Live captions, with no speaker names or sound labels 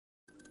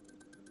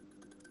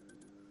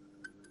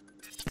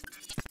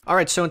All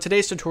right, so in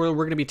today's tutorial,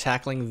 we're going to be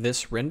tackling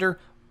this render,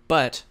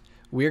 but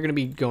we're going to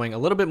be going a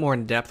little bit more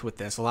in depth with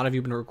this. A lot of you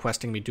have been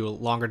requesting me do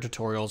longer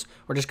tutorials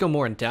or just go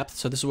more in depth.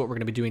 So this is what we're going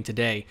to be doing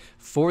today.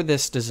 For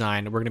this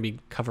design, we're going to be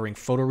covering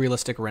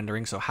photorealistic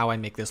rendering. So how I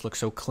make this look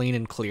so clean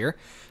and clear,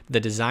 the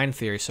design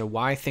theory. So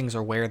why things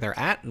are where they're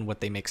at and what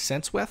they make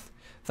sense with,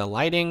 the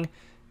lighting,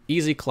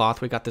 easy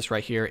cloth. We got this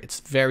right here. It's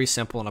very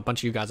simple. And a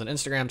bunch of you guys on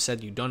Instagram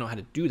said you don't know how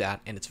to do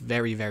that. And it's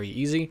very, very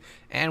easy.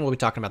 And we'll be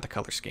talking about the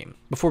color scheme.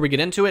 Before we get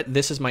into it,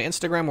 this is my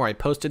Instagram where I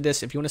posted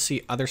this. If you want to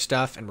see other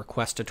stuff and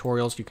request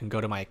tutorials, you can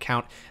go to my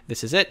account.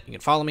 This is it. You can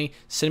follow me.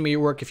 Send me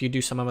your work if you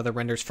do some of the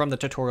renders from the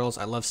tutorials.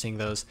 I love seeing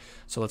those.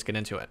 So let's get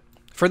into it.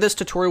 For this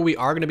tutorial, we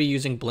are going to be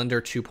using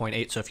Blender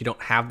 2.8. So if you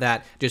don't have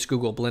that, just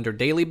Google Blender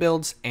Daily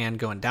Builds and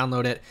go and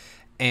download it.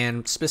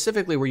 And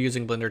specifically, we're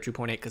using Blender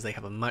 2.8 because they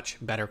have a much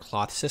better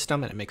cloth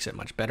system and it makes it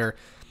much better.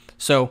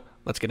 So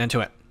let's get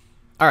into it.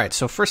 All right,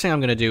 so first thing I'm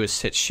going to do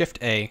is hit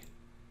Shift-A,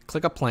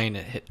 click a plane,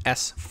 and hit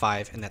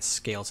S5, and that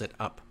scales it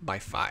up by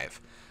 5.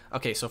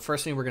 Okay, so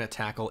first thing we're going to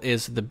tackle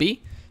is the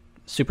B.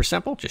 Super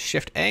simple, just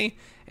Shift-A,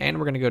 and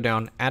we're going to go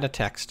down, add a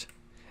text,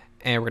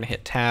 and we're going to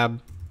hit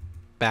Tab,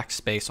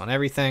 backspace on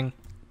everything,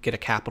 get a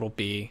capital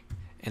B,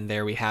 and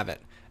there we have it.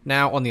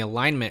 Now on the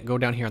alignment, go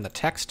down here on the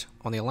text,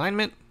 on the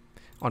alignment,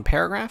 on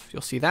paragraph,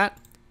 you'll see that.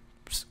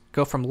 Just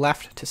go from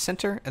left to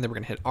center, and then we're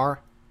going to hit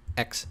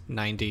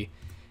RX90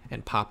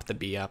 and pop the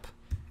B up,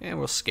 and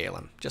we'll scale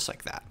him just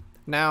like that.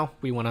 Now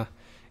we want to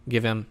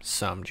give him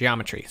some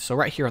geometry. So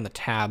right here on the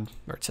tab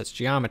where it says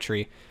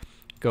geometry,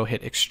 go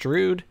hit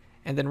extrude,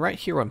 and then right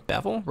here on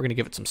bevel, we're going to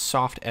give it some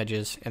soft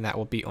edges, and that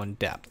will be on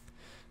depth.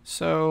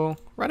 So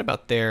right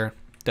about there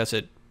does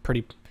it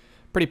pretty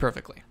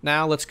perfectly.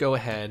 Now let's go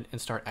ahead and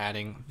start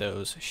adding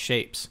those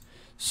shapes.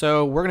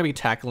 So we're going to be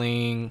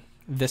tackling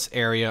this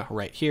area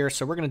right here.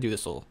 So we're going to do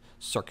this little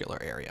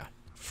circular area.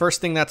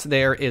 First thing that's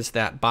there is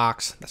that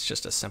box. That's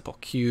just a simple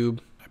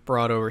cube. I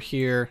brought over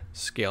here,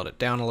 scaled it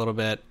down a little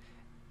bit,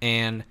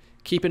 and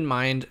keep in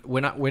mind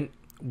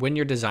when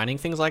you're designing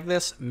things like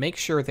this, make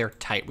sure they're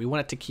tight. We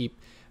want it to keep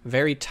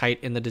very tight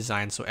in the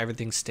design so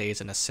everything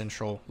stays in a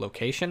central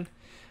location.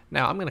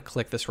 Now I'm going to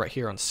click this right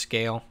here on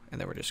scale,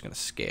 and then we're just going to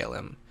scale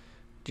him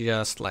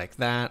just like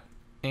that,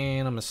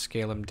 and I'm going to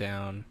scale him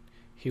down.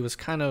 He was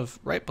kind of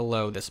right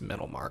below this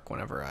middle mark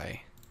whenever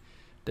I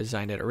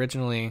designed it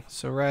originally.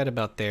 So right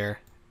about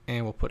there,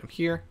 and we'll put him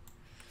here.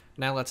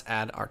 Now let's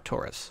add our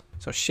torus.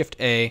 So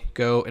Shift-A,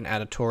 go and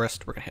add a torus.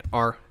 We're going to hit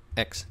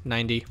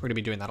RX90. We're going to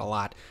be doing that a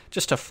lot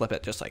just to flip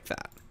it just like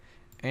that.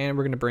 And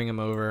we're going to bring him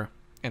over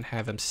and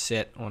have him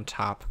sit on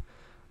top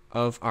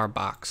of our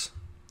box.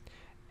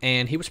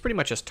 And he was pretty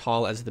much as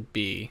tall as the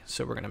B,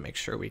 so we're going to make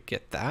sure we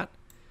get that.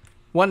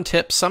 One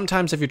tip,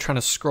 sometimes if you're trying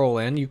to scroll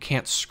in, you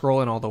can't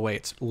scroll in all the way.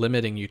 It's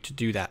limiting you to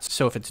do that.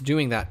 So if it's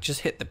doing that,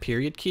 just hit the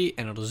period key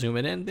and it'll zoom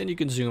it in. Then you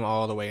can zoom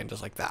all the way in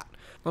just like that.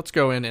 Let's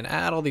go in and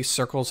add all these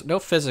circles. No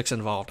physics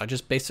involved. I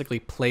just basically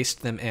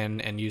placed them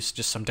in and used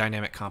just some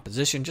dynamic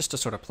composition just to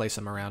sort of place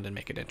them around and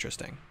make it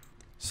interesting.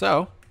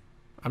 So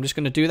I'm just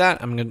going to do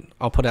that.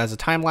 I'll put it as a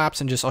time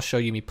lapse and I'll show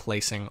you me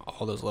placing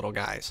all those little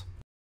guys.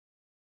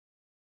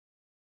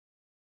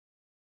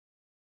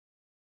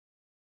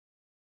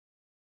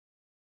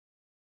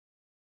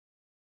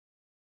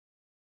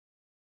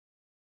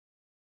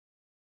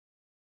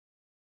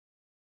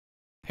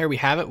 Here we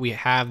have it. We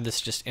have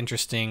this just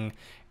interesting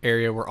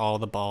area where all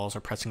the balls are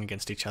pressing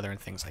against each other and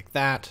things like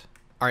that.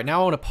 All right,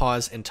 now I want to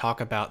pause and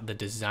talk about the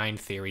design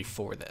theory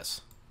for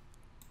this.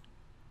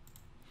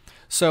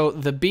 So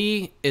the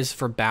B is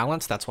for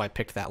balance. That's why I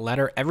picked that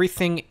letter.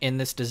 Everything in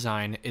this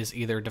design is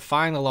either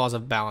defying the laws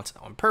of balance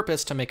on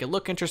purpose to make it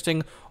look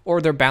interesting,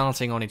 or they're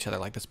balancing on each other,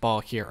 like this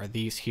ball here or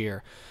these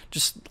here.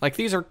 Just like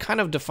these are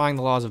kind of defying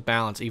the laws of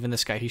balance. Even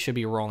this guy, he should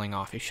be rolling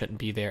off. He shouldn't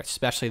be there,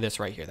 especially this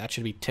right here. That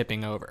should be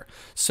tipping over.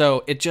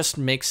 So it just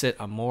makes it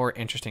a more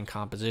interesting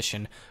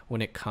composition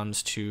when it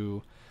comes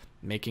to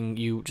making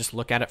you just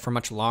look at it for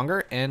much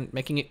longer and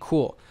making it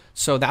cool.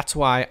 So that's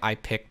why I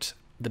picked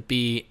the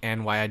B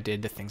and why I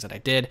did the things that I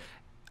did.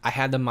 I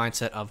had the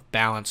mindset of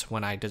balance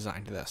when I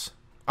designed this.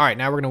 All right,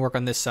 now we're going to work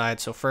on this side.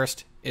 So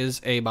first is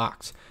a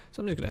box.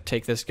 So I'm just going to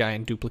take this guy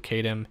and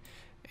duplicate him,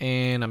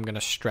 and I'm going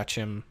to stretch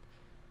him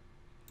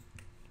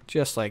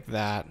just like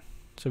that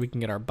so we can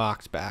get our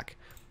box back.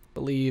 I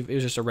believe it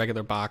was just a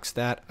regular box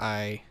that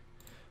I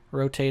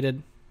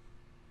rotated.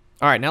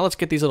 All right, now let's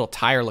get these little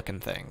tire looking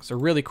things. They're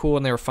really cool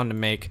and they were fun to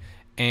make,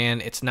 and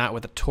it's not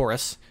with a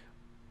torus.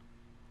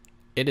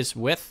 It is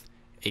with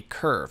a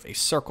curve, a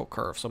circle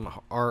curve. So I'm going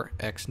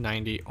to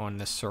RX90 on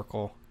this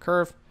circle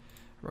curve.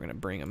 We're going to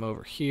bring him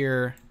over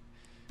here,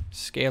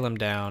 scale him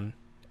down,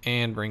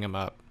 and bring him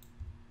up.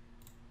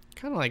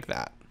 Kind of like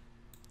that.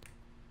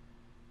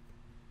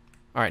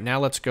 All right, now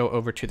let's go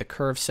over to the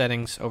curve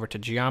settings, over to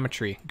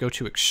geometry, go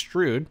to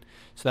extrude.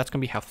 So that's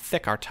going to be how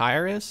thick our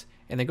tire is.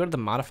 And then go to the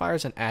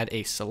modifiers and add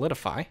a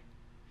solidify.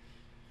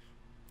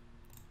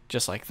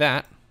 Just like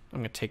that.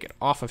 I'm going to take it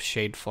off of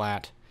shade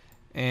flat.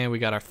 And we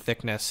got our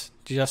thickness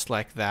just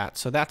like that.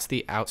 So that's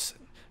the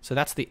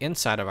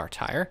inside of our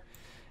tire.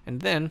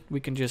 And then we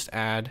can just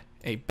add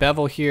a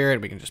bevel here,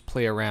 and we can just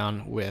play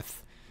around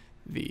with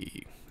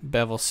the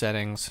bevel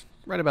settings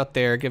right about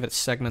there. Give it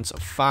segments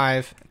of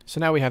 5. So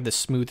now we have this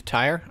smooth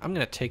tire. I'm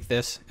going to take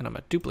this and I'm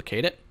going to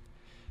duplicate it,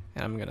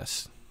 and I'm going to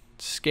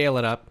scale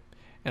it up,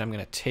 and I'm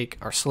going to take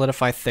our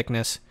solidify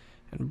thickness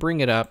and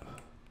bring it up.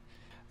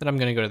 Then I'm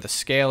going to go to the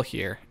scale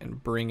here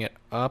and bring it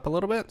up a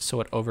little bit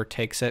so it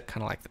overtakes it,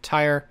 kind of like the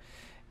tire.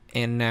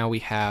 And now we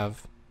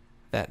have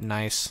that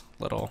nice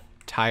little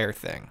tire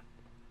thing.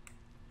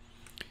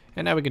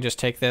 And now we can just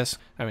take this,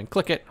 I mean,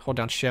 click it, hold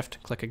down shift,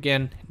 click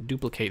again,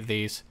 duplicate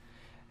these,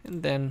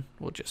 and then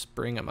we'll just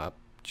bring them up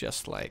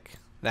just like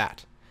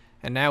that.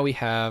 And now we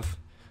have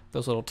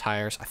those little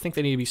tires. I think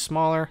they need to be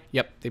smaller.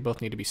 Yep, they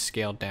both need to be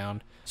scaled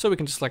down. So we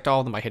can just select all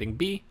of them by hitting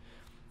B,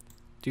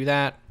 do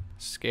that,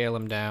 scale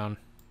them down,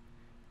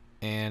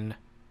 and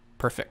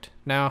perfect.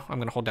 Now I'm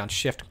going to hold down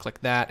shift and click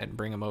that and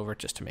bring them over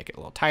just to make it a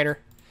little tighter.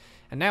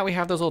 And now we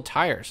have those little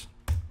tires.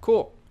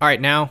 Cool. All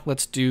right, now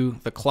let's do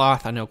the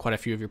cloth. I know quite a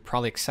few of you are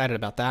probably excited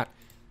about that.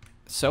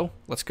 So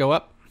let's go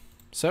up.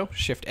 So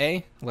shift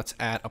A, let's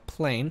add a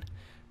plane,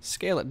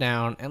 scale it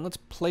down, and let's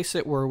place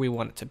it where we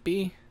want it to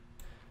be,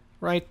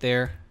 right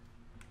there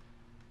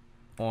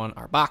on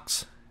our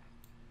box.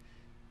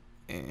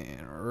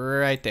 And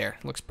right there,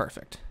 looks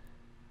perfect.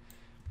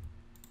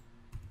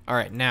 All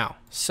right, now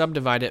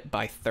subdivide it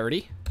by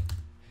 30.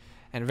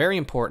 And very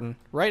important,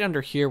 right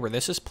under here where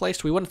this is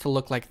placed, we want it to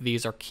look like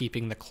these are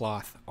keeping the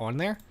cloth on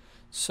there.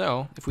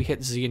 So if we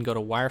hit Z and go to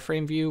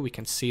wireframe view, we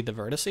can see the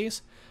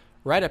vertices.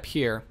 Right up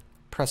here,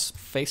 press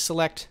face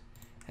select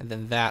and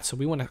then that. So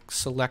we want to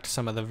select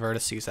some of the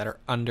vertices that are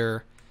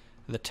under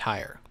the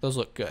tire. Those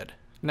look good.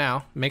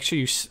 Now, make sure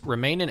you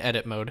remain in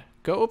edit mode.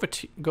 Go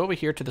over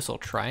here to this little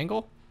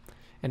triangle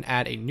and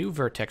add a new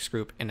vertex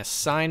group and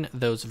assign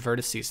those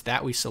vertices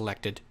that we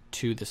selected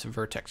to this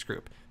vertex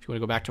group. If you want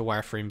to go back to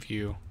wireframe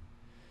view,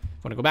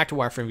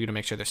 to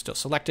make sure they're still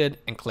selected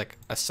and click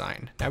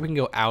assign. Now we can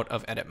go out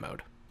of edit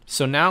mode.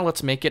 So now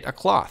let's make it a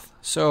cloth.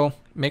 So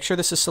make sure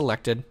this is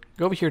selected.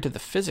 Go over here to the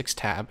physics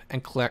tab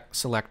and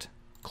select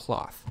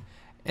cloth.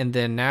 And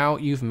then now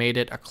you've made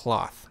it a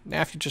cloth.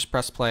 Now if you just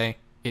press play,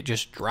 it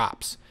just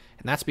drops.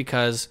 And that's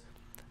because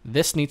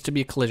this needs to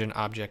be a collision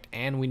object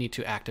and we need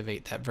to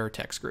activate that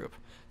vertex group.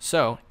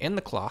 So in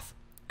the cloth,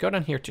 go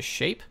down here to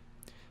shape,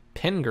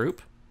 pin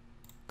group,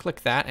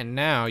 click that, and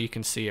now you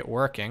can see it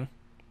working.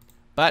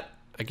 But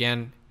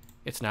again,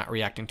 it's not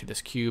reacting to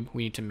this cube.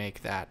 We need to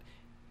make that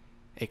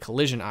a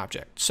collision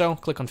object. So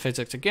click on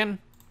physics again,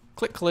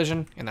 click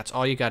collision, and that's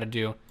all you got to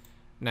do.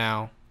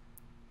 Now,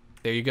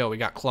 there you go, we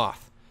got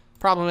cloth.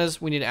 Problem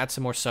is we need to add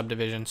some more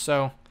subdivision.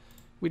 So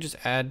we just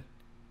add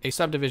a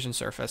subdivision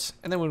surface,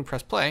 and then when we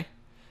press play,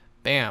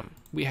 bam,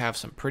 we have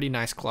some pretty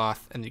nice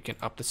cloth, and you can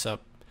up the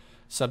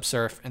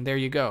subsurf, and there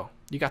you go.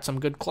 You got some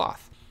good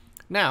cloth.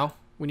 Now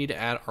we need to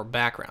add our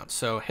background.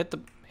 So hit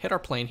our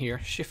plane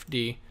here, Shift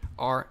D,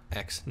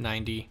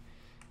 RX90,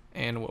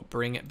 and we'll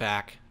bring it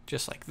back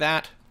just like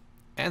that.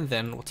 And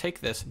then we'll take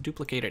this,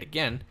 duplicate it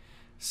again,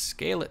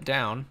 scale it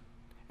down,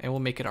 and we'll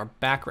make it our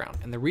background.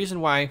 And the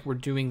reason why we're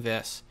doing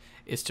this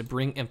is to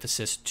bring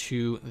emphasis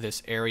to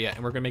this area,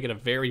 and we're going to make it a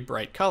very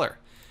bright color.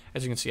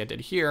 As you can see, I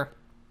did here.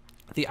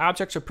 The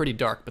objects are pretty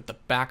dark, but the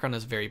background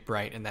is very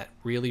bright, and that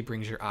really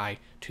brings your eye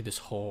to this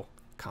whole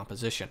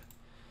composition.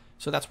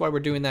 So that's why we're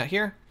doing that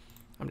here.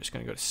 I'm just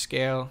going to go to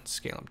scale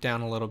them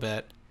down a little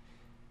bit,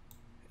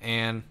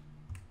 and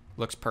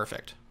looks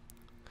perfect.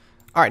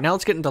 All right, now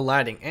let's get into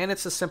lighting, and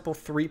it's a simple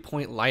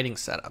 3-point lighting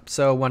setup.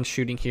 So one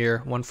shooting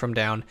here, one from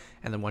down,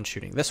 and then one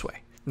shooting this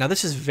way. Now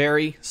this is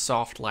very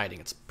soft lighting.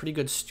 It's pretty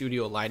good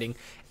studio lighting,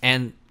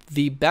 and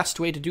the best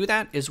way to do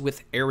that is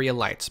with area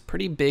lights,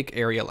 pretty big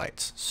area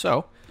lights.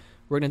 So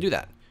we're gonna do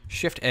that.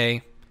 Shift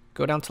A,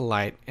 go down to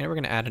light, and we're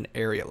gonna add an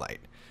area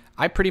light.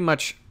 I pretty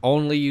much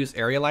only use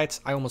area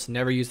lights. I almost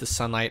never use the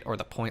sunlight or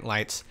the point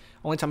lights.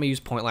 Only time I use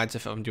point lights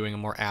if I'm doing a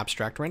more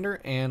abstract render,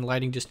 and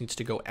lighting just needs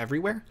to go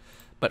everywhere.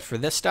 But for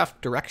this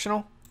stuff,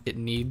 directional,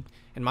 in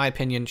my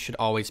opinion, should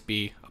always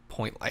be a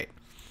point light.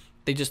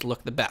 They just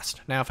look the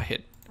best. Now if I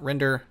hit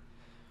render,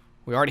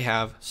 we already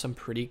have some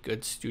pretty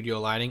good studio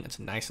lighting. It's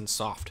nice and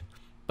soft,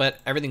 but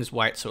everything's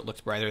white, so it looks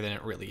brighter than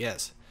it really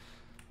is.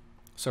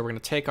 So we're gonna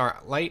take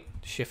our light,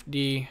 Shift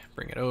D,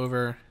 bring it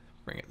over,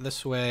 bring it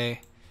this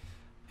way.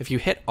 If you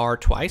hit R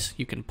twice,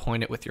 you can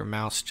point it with your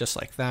mouse just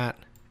like that.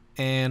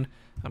 And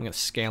I'm gonna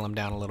scale them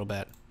down a little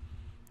bit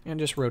and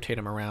just rotate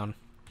them around.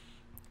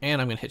 And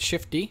I'm gonna hit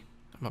Shift D.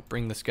 I'm gonna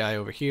bring this guy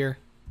over here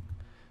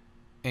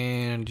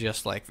and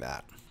just like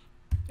that.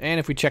 And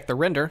if we check the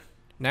render,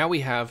 now we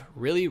have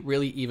really,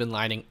 really even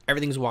lighting.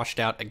 Everything's washed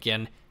out.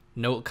 Again,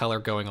 no color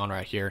going on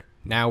right here.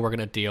 Now we're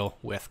gonna deal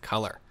with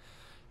color.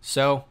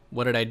 So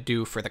what did I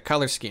do for the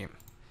color scheme?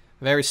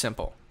 Very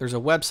simple. There's a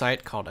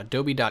website called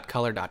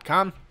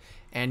adobe.color.com,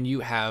 and you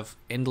have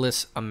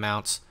endless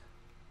amounts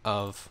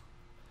of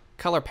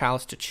color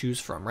palettes to choose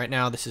from. Right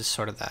now, this is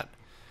sort of that.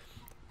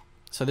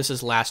 So this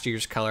is last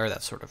year's color,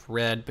 that's sort of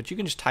red, but you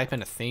can just type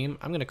in a theme.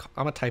 I'm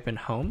gonna type in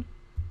home.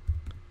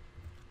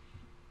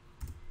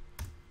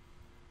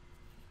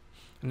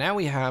 Now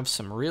we have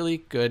some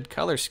really good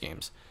color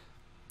schemes.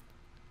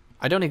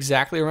 I don't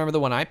exactly remember the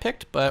one I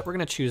picked, but we're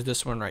going to choose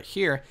this one right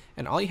here.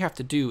 And all you have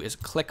to do is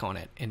click on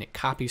it and it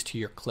copies to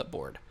your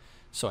clipboard.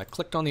 So I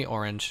clicked on the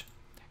orange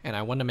and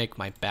I want to make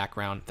my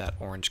background that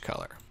orange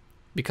color.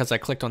 Because I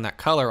clicked on that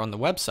color on the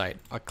website,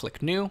 I'll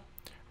click new.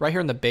 Right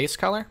here in the base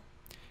color,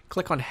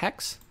 click on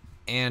hex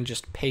and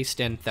just paste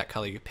in that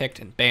color you picked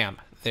and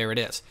bam, there it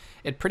is.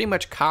 It pretty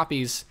much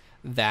copies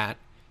that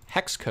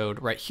hex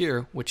code right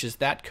here, which is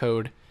that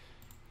code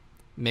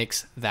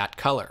makes that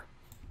color.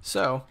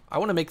 So I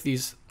want to make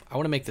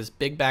this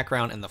big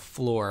background and the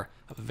floor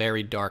a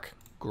very dark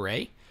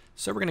gray.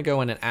 So we're going to go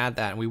in and add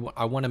that, and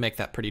I want to make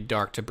that pretty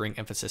dark to bring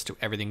emphasis to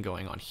everything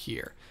going on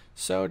here.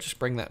 So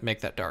just make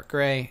that dark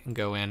gray and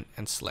go in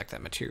and select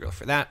that material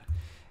for that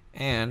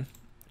and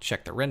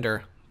check the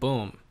render.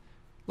 Boom.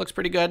 Looks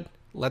pretty good.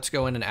 Let's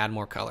go in and add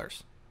more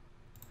colors.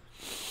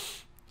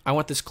 I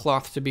want this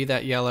cloth to be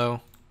that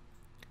yellow.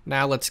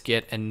 Now let's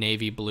get a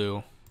navy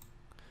blue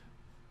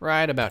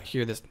right about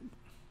here.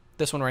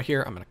 This one right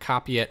here, I'm going to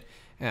copy it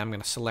and I'm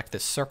going to select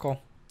this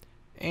circle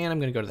and I'm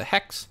going to go to the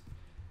hex,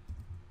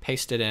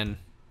 paste it in,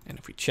 and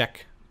if we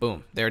check,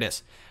 boom, there it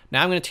is.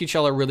 Now I'm going to teach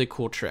y'all a really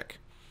cool trick.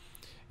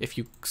 If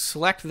you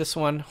select this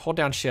one, hold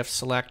down shift,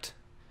 select,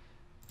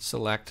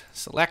 select,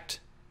 select,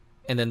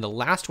 and then the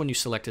last one you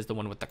select is the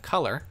one with the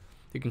color.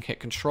 You can hit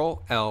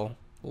Control L,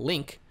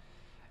 link,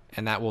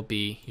 and that will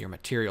be your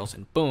materials,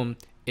 and boom,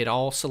 it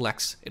all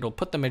selects, it'll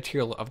put the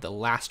material of the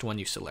last one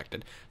you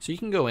selected. So you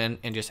can go in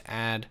and just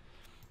add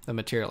the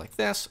material like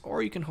this,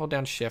 or you can hold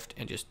down shift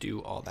and just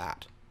do all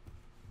that.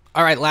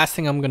 All right, last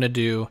thing I'm going to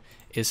do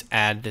is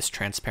add this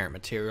transparent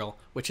material,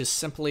 which is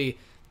simply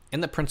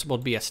in the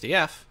principled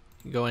BSDF.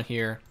 You go in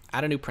here,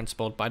 add a new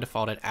principled. By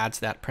default, it adds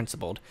that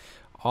principled.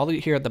 All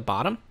here at the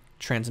bottom,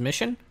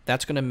 transmission,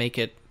 that's going to make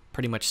it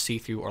pretty much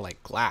see-through or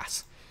like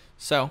glass.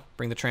 So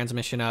bring the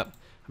transmission up.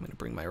 I'm going to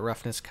bring my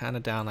roughness kind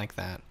of down like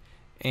that.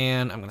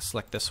 And I'm going to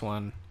select this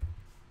one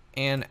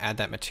and add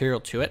that material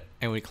to it.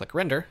 And we click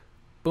render.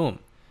 Boom.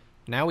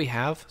 Now we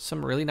have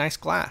some really nice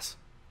glass.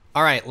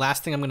 All right,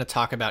 last thing I'm going to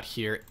talk about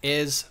here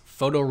is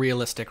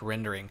photorealistic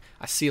rendering.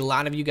 I see a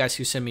lot of you guys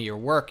who send me your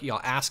work, y'all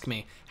ask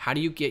me, how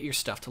do you get your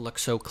stuff to look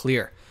so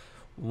clear?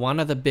 One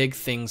of the big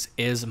things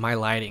is my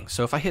lighting.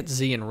 So if I hit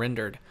Z and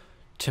rendered,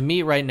 to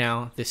me right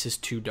now, this is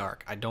too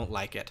dark. I don't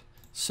like it.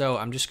 So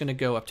I'm just going to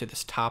go up to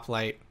this top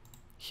light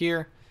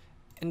here,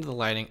 into the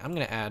lighting. I'm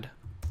going to add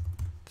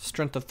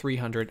strength of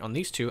 300 on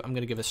these two. I'm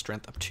going to give a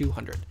strength of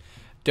 200.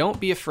 Don't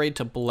be afraid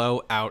to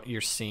blow out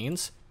your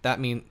scenes. That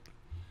means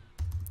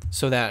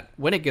so that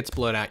when it gets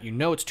blowed out, you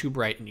know it's too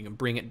bright and you can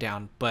bring it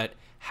down, but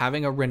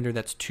having a render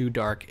that's too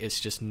dark is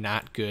just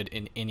not good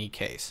in any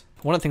case.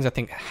 One of the things I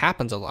think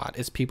happens a lot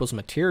is people's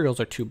materials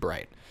are too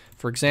bright.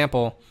 For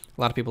example, a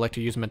lot of people like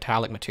to use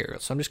metallic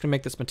materials. So I'm just gonna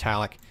make this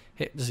metallic,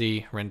 hit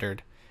Z,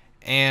 rendered,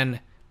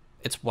 and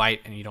it's white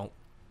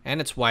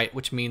and it's white,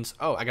 which means,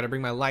 oh, I gotta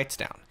bring my lights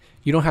down.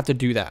 You don't have to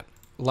do that.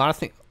 A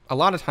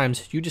lot of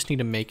times you just need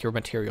to make your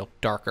material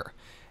darker.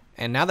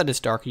 And now that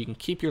it's darker, you can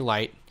keep your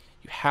light,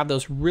 you have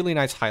those really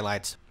nice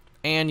highlights,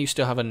 and you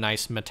still have a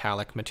nice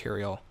metallic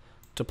material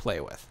to play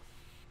with.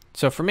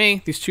 So for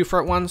me, these two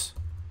front ones,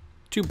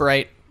 too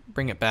bright,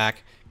 bring it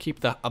back. Keep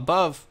the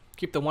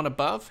one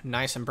above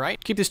nice and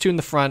bright. Keep this two in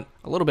the front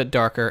a little bit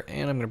darker,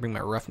 and I'm gonna bring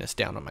my roughness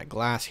down on my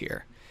glass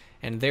here.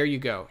 And there you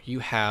go. You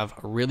have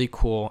a really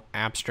cool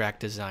abstract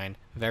design,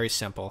 very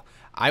simple.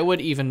 I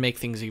would even make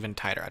things even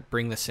tighter. I'd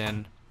bring this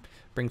in,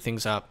 bring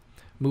things up,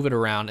 move it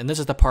around, and this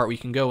is the part where you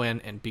can go in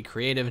and be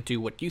creative and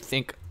do what you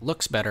think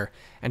looks better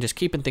and just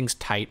keeping things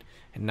tight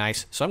and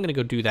nice. So I'm going to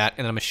go do that, and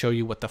then I'm going to show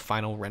you what the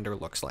final render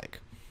looks like.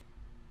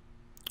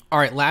 All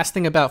right, last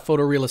thing about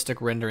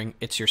photorealistic rendering,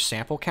 it's your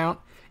sample count.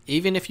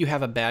 Even if you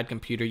have a bad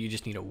computer, you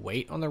just need to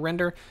wait on the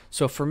render.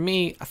 So for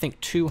me, I think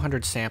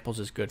 200 samples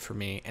is good for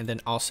me, and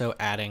then also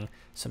adding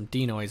some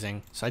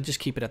denoising. So I just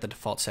keep it at the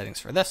default settings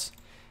for this,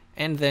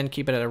 and then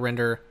keep it at a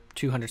render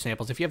 200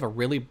 samples. If you have a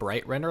really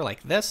bright render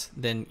like this,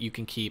 then you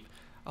can keep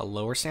a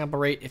lower sample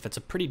rate. If it's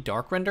a pretty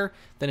dark render,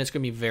 then it's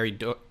going to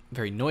be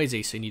very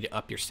noisy, so you need to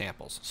up your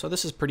samples. So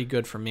this is pretty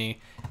good for me.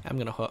 I'm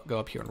going to go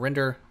up here and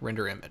render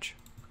image.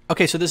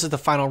 Okay, so this is the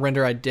final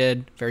render I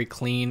did. Very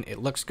clean. It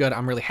looks good.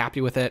 I'm really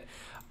happy with it.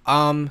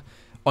 On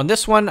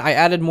this one, I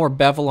added more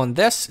bevel on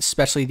this,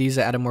 especially these.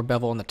 I added more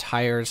bevel on the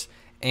tires.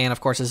 And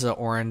of course, this is an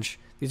orange.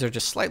 These are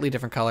just slightly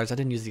different colors. I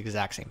didn't use the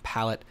exact same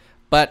palette.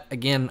 But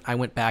again, I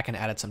went back and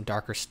added some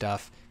darker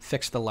stuff,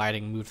 fixed the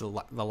lighting, moved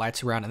the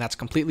lights around, and that's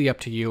completely up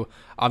to you.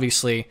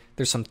 Obviously,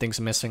 there's some things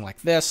missing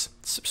like this.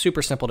 It's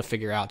super simple to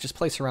figure out. Just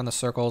place around the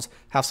circles,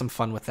 have some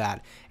fun with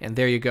that. And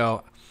there you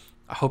go.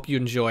 I hope you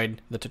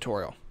enjoyed the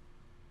tutorial.